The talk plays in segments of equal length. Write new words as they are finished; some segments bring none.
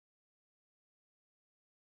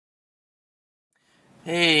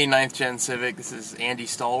Hey, 9th Gen Civic, this is Andy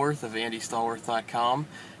Stallworth of andystallworth.com,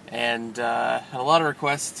 and had a lot of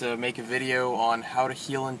requests to make a video on how to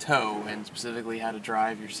heel and tow, and specifically how to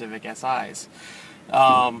drive your Civic SIs.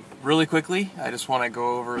 Really quickly, I just want to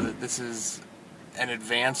go over that this is an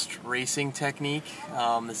advanced racing technique.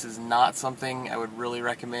 This is not something I would really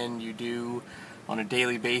recommend you do on a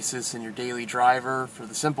daily basis in your daily driver, for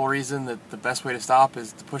the simple reason that the best way to stop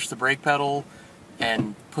is to push the brake pedal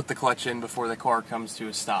and put the clutch in before the car comes to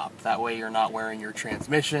a stop. That way you're not wearing your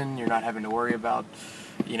transmission, you're not having to worry about,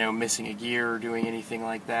 missing a gear or doing anything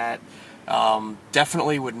like that.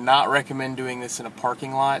 Definitely would not recommend doing this in a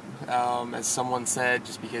parking lot, as someone said,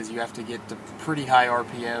 just because you have to get to pretty high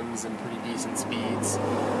RPMs and pretty decent speeds.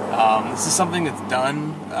 This is something that's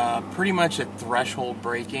done pretty much at threshold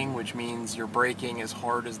braking, which means you're braking as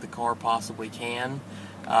hard as the car possibly can.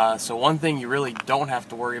 So one thing you really don't have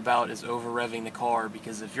to worry about is over-revving the car,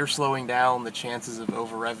 because if you're slowing down, the chances of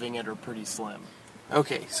over-revving it are pretty slim.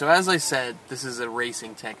 Okay, so as I said, this is a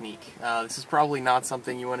racing technique. This is probably not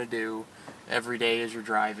something you want to do every day as you're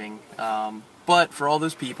driving, but for all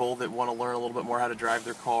those people that want to learn a little bit more how to drive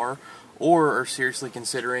their car, or are seriously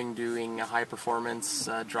considering doing a high-performance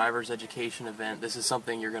driver's education event, this is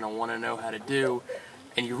something you're going to want to know how to do.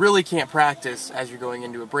 And you really can't practice as you're going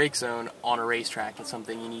into a brake zone on a racetrack. It's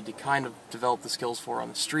something you need to kind of develop the skills for on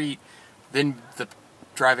the street. Then the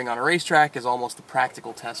driving on a racetrack is almost the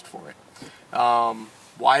practical test for it.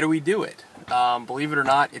 Why do we do it? Believe it or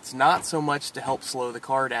not, it's not so much to help slow the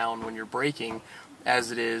car down when you're braking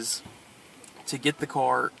as it is to get the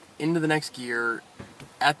car into the next gear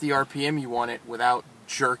at the RPM you want it without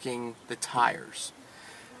jerking the tires.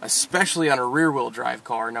 Especially on a rear-wheel drive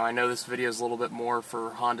car. Now, I know this video is a little bit more for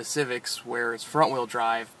Honda Civics where it's front-wheel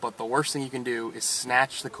drive, but the worst thing you can do is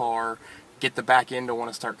snatch the car, get the back end to want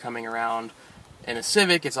to start coming around. In a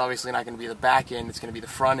Civic, it's obviously not going to be the back end, it's going to be the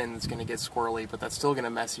front end that's going to get squirrely, but that's still going to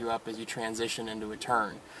mess you up as you transition into a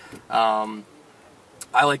turn.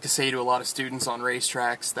 I like to say to a lot of students on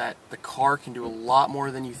racetracks that the car can do a lot more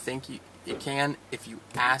than you think it can if you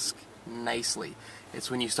ask nicely. It's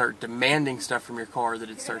when you start demanding stuff from your car that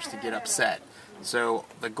it starts to get upset. So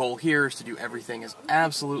the goal here is to do everything as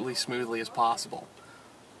absolutely smoothly as possible.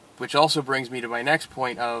 Which also brings me to my next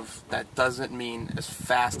point of, that doesn't mean as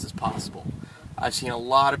fast as possible. I've seen a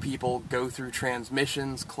lot of people go through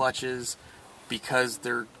transmissions, clutches, because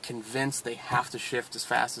they're convinced they have to shift as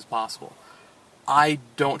fast as possible. I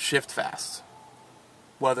don't shift fast,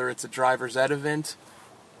 whether it's a driver's ed event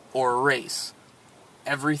or a race.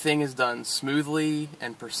 Everything is done smoothly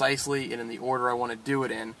and precisely and in the order I want to do it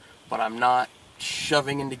in, but I'm not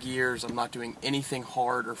shoving into gears, I'm not doing anything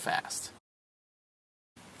hard or fast.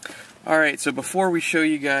 Alright, so before we show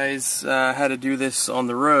you guys how to do this on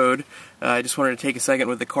the road, I just wanted to take a second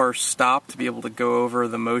with the car stopped to be able to go over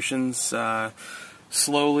the motions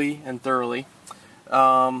slowly and thoroughly.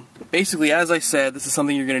 Basically, as I said, this is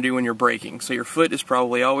something you're going to do when you're braking, so your foot is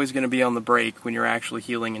probably always going to be on the brake when you're actually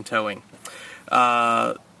heeling and towing.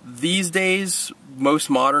 These days, most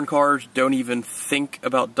modern cars don't even think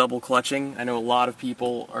about double clutching. I know a lot of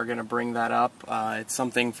people are going to bring that up. It's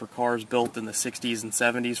something for cars built in the 60s and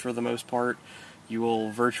 70s for the most part. You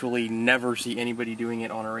will virtually never see anybody doing it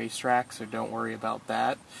on a racetrack, so don't worry about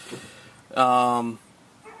that.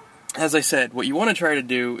 As I said, what you want to try to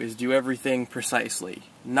do is do everything precisely.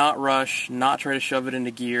 Not rush, not try to shove it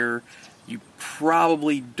into gear. You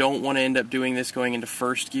probably don't want to end up doing this going into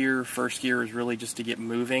first gear. First gear is really just to get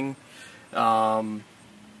moving. The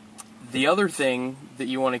other thing that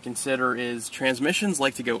you want to consider is transmissions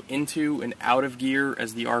like to go into and out of gear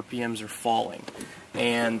as the RPMs are falling.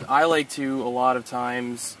 And I like to, a lot of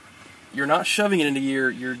times, you're not shoving it into gear,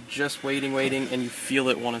 you're just waiting, and you feel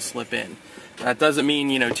it want to slip in. That doesn't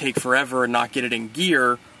mean, take forever and not get it in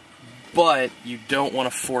gear, but you don't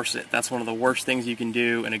want to force it. That's one of the worst things you can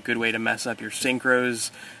do, and a good way to mess up your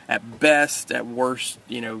synchros. At best, at worst,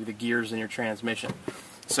 the gears in your transmission.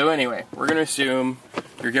 So anyway, we're going to assume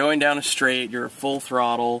you're going down a straight, you're at full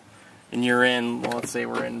throttle, and you're in, well, let's say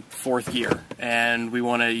we're in 4th gear, and we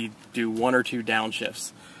want to do 1 or 2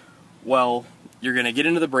 downshifts. Well, you're going to get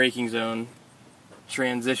into the braking zone,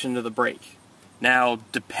 transition to the brake. Now,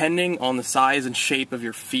 depending on the size and shape of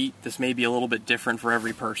your feet, this may be a little bit different for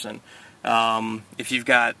every person. If you've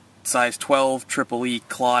got size 12 triple E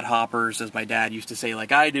clod hoppers, as my dad used to say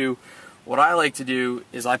like I do, what I like to do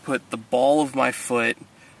is I put the ball of my foot,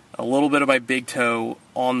 a little bit of my big toe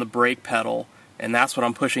on the brake pedal, and that's what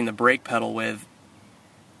I'm pushing the brake pedal with.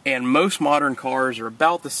 And most modern cars are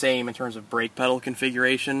about the same in terms of brake pedal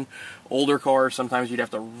configuration. Older cars, sometimes you'd have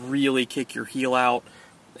to really kick your heel out.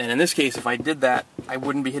 And in this case, if I did that, I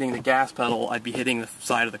wouldn't be hitting the gas pedal, I'd be hitting the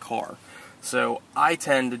side of the car. So I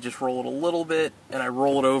tend to just roll it a little bit, and I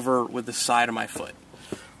roll it over with the side of my foot.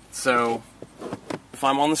 So if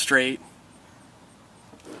I'm on the straight,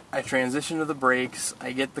 I transition to the brakes,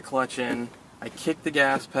 I get the clutch in, I kick the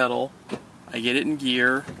gas pedal, I get it in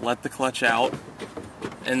gear, let the clutch out,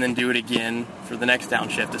 and then do it again for the next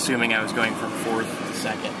downshift, assuming I was going from fourth to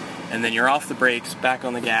second. And then you're off the brakes, back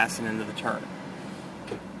on the gas, and into the turn.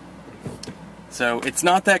 So it's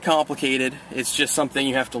not that complicated, it's just something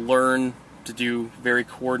you have to learn to do very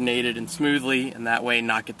coordinated and smoothly, and that way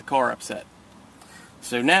not get the car upset.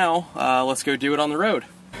 So now, let's go do it on the road.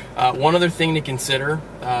 One other thing to consider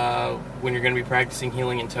when you're going to be practicing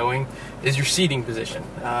heeling and towing is your seating position.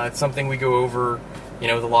 It's something we go over,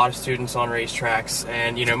 with a lot of students on racetracks,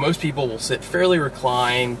 and most people will sit fairly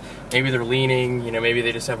reclined. Maybe they're leaning, maybe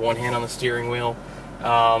they just have one hand on the steering wheel.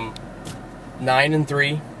 9 and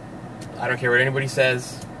 3, I don't care what anybody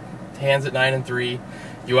says, hands at 9 and 3.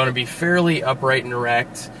 You want to be fairly upright and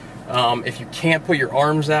erect. If you can't put your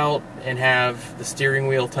arms out and have the steering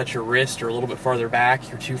wheel touch your wrist or a little bit farther back,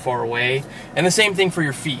 you're too far away. And the same thing for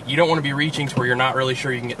your feet. You don't want to be reaching to where you're not really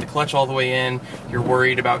sure you can get the clutch all the way in. You're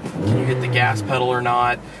worried about can you hit the gas pedal or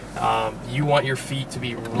not. You want your feet to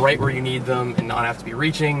be right where you need them and not have to be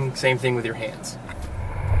reaching. Same thing with your hands.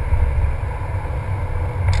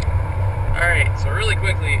 Alright, so really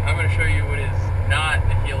quickly, I'm going to show you what is not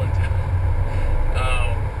a heel and toe.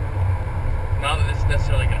 Not that this is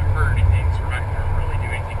necessarily going to hurt anything, so we're not going to really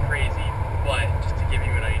do anything crazy, but just to give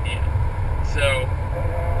you an idea. So,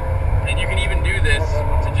 and you can even do this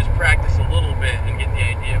to just practice a little bit and get the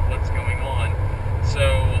idea of what's going on. So,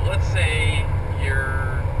 let's say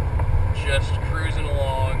you're just cruising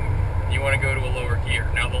along, and you want to go to a lower gear.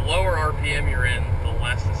 Now, the lower RPM you're in, the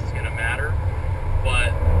less this is going to matter,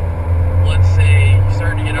 but let's say you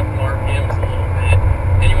start to get up in RPMs a little bit,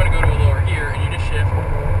 and you want to go to a lower gear, and you just shift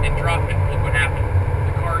and drop it. Look what happened.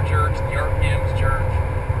 The car jerks, the RPMs jerk,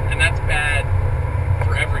 and that's bad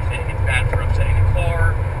for everything. It's bad for upsetting the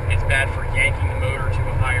car, it's bad for yanking the motor to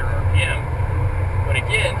a higher RPM. But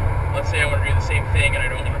again, let's say I want to do the same thing and I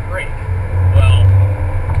don't want to brake. Well,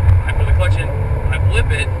 I put the clutch in, I blip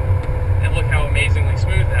it, and look how amazingly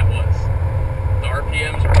smooth that was. The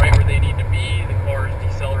RPMs are right where they need to be, the car is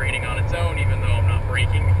decelerating on its own even though I'm not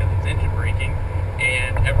braking because it's engine braking,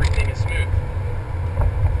 and everything is smooth.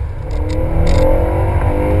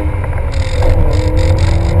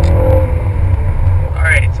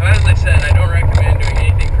 Alright, so as I said, I don't recommend doing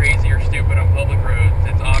anything crazy or stupid on public roads.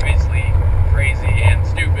 It's obviously crazy and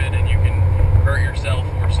stupid and you can hurt yourself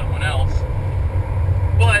or someone else.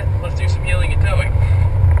 But let's do some heeling and towing.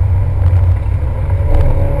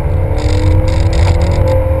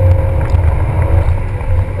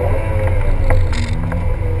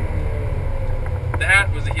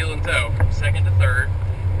 That was a heel and tow from second to third.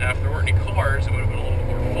 Now, if there weren't any cars, it would have been a little bit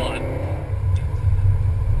more fun.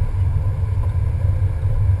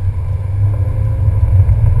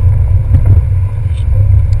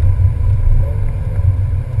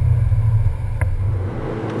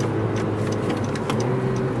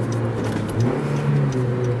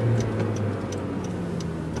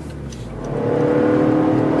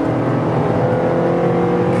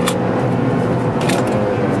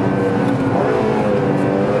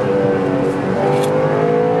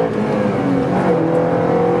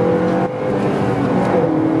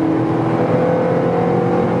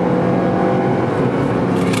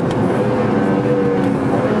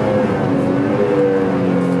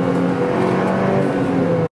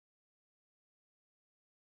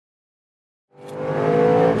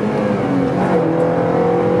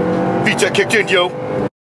 That kicked in, yo.